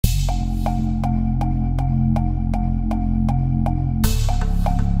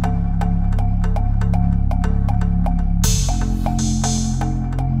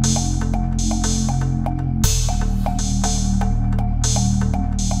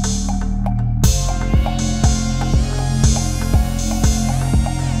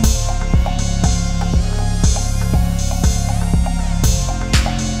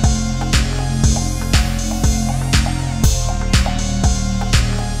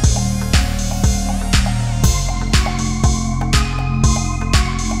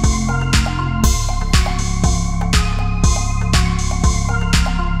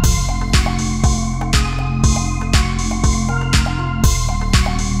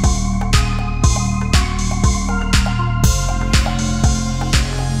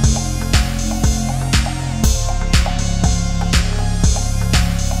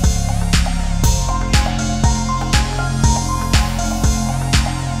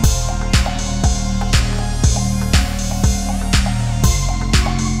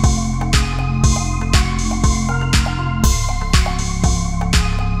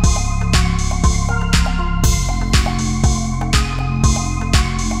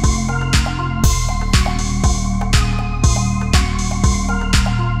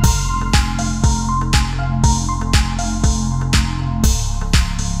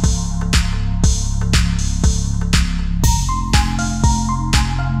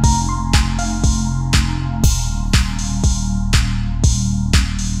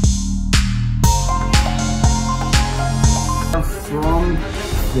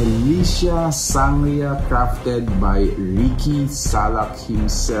Felicia Sangria, crafted by Ricky Salac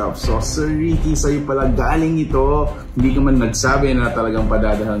himself. So Sir Ricky, sa'yo pala galing ito. Hindi ka man nagsabi na talagang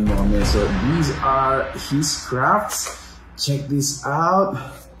padadahan mo kami. So these are his crafts. Check this out.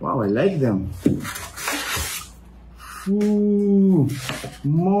 Wow, I like them. Ooh,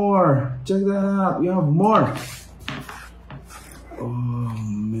 more. Check that out. We have more. Oh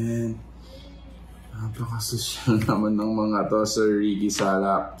man, napakasosyal naman ng mga to, Sir Ricky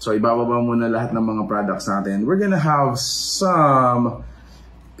Salac. So ibababa muna lahat ng mga products natin. We're gonna have some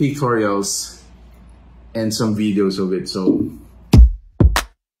pictorials and some videos of it. So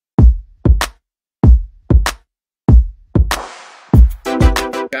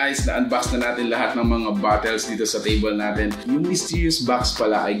guys, na-unbox na natin lahat ng mga bottles dito sa table natin. Yung mysterious box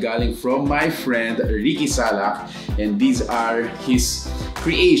pala ay galing from my friend Ricky Salac, and these are his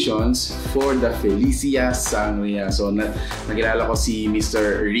creations for the Felicia Sangria. So nakilala ko si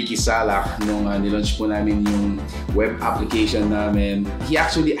Mr. Ricky Salac nung nilaunch po namin yung web application namin. He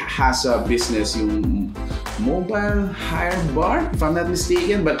actually has a business, yung mobile hire bar, if I'm not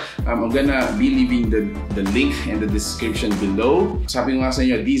mistaken, but I'm gonna be leaving the link in the description below. Sabi ko nga sa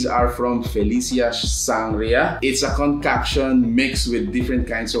inyo, these are from Felicia Sangria. It's a concoction mixed with different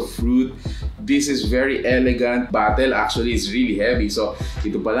kinds of fruit. This is very elegant. Bottle actually is really heavy. So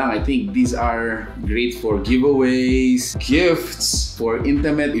ito pa lang, I think these are great for giveaways, gifts, for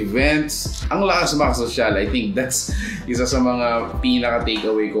intimate events. Ang lakas mga social. I think that's isa sa mga pinaka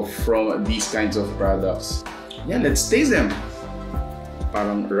takeaway ko from these kinds of products. Yeah, let's taste them.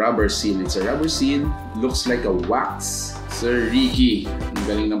 Parang rubber seal. It's a rubber seal. Looks like a wax. Sir Ricky, ang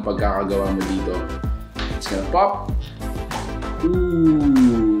galing ng pagkakagawa mo dito. It's gonna pop.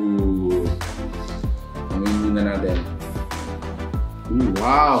 Ooh. Amoy muna natin. Ooh,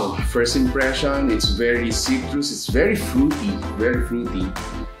 wow. First impression, it's very citrus. It's very fruity. Very fruity.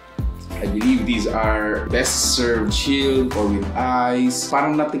 I believe these are best served chilled or with ice.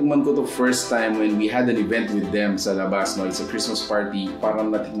 Parang natikman ko to first time when we had an event with them sa labas. No? It's a Christmas party.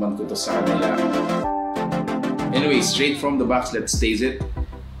 Parang natikman ko to sa kanila. Anyway, straight from the box, let's taste it.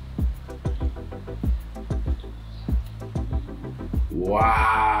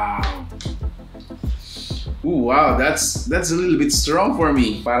 Wow! Ooh, wow, that's a little bit strong for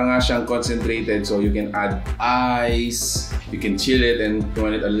me. Parang nga siyang concentrated, so you can add ice, you can chill it, and you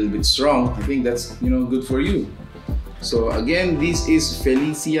want it a little bit strong. I think that's, you know, good for you. So again, this is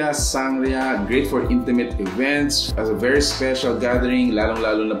Felicia Sangria, great for intimate events, as a very special gathering,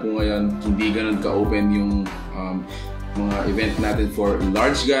 lalong-lalo na po ngayon, hindi ganun ka-open yung mga event natin for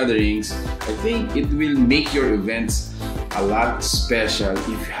large gatherings. I think it will make your events a lot special if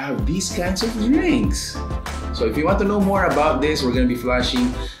you have these kinds of drinks. So if you want to know more about this, we're going to be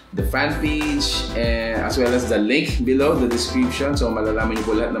flashing the fan page as well as the link below the description. So malalaman niyo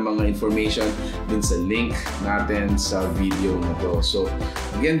po lahat ng mga information dun sa link natin sa video na to. So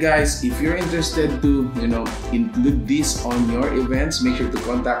again guys, if you're interested to, you know, include this on your events, make sure to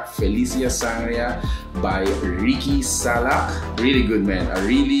contact Felicia Sangria by Ricky Salac. Really good man, a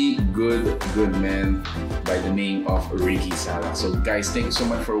really good man by the name of Ricky Salac. So guys, thank you so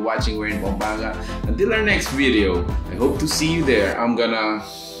much for watching. We're in Pampanga. Until our next video, I hope to see you there. I'm gonna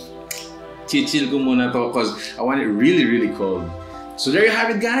chill ko muna to because I want it really cold. So there you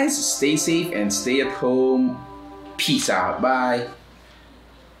have it guys. Stay safe and stay at home. Peace out. Bye.